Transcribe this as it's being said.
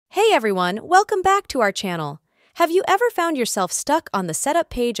Hey everyone, welcome back to our channel. Have you ever found yourself stuck on the setup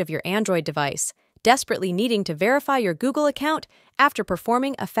page of your Android device, desperately needing to verify your Google account after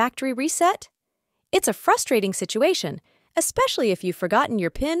performing a factory reset? It's a frustrating situation, especially if you've forgotten your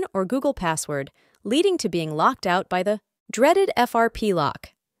PIN or Google password, leading to being locked out by the dreaded FRP lock.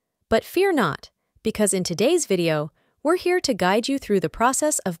 But fear not, because in today's video, we're here to guide you through the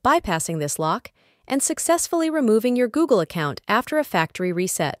process of bypassing this lock and successfully removing your Google account after a factory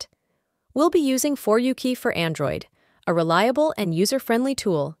reset. We'll be using For-You-Key for Android, a reliable and user-friendly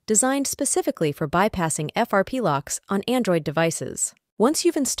tool designed specifically for bypassing FRP locks on Android devices. Once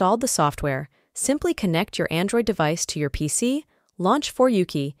you've installed the software, simply connect your Android device to your PC, launch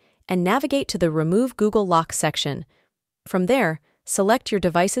For-You-Key, and navigate to the Remove Google Lock section. From there, select your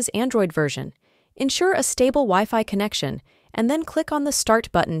device's Android version, ensure a stable Wi-Fi connection, and then click on the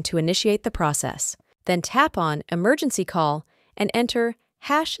Start button to initiate the process. Then tap on Emergency Call and enter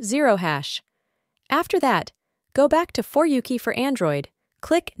 #0#. After that, go back to For-You-Key for Android,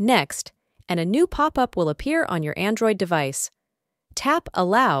 click Next, and a new pop-up will appear on your Android device. Tap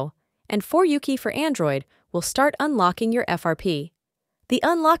Allow, and For-You-Key for Android will start unlocking your FRP. The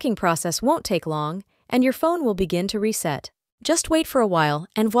unlocking process won't take long, and your phone will begin to reset. Just wait for a while,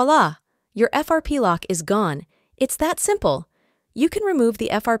 and voila! Your FRP lock is gone. It's that simple. You can remove the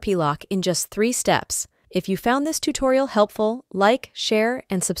FRP lock in just 3 steps. If you found this tutorial helpful, like, share,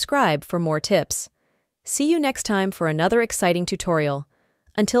 and subscribe for more tips. See you next time for another exciting tutorial.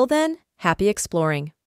 Until then, happy exploring!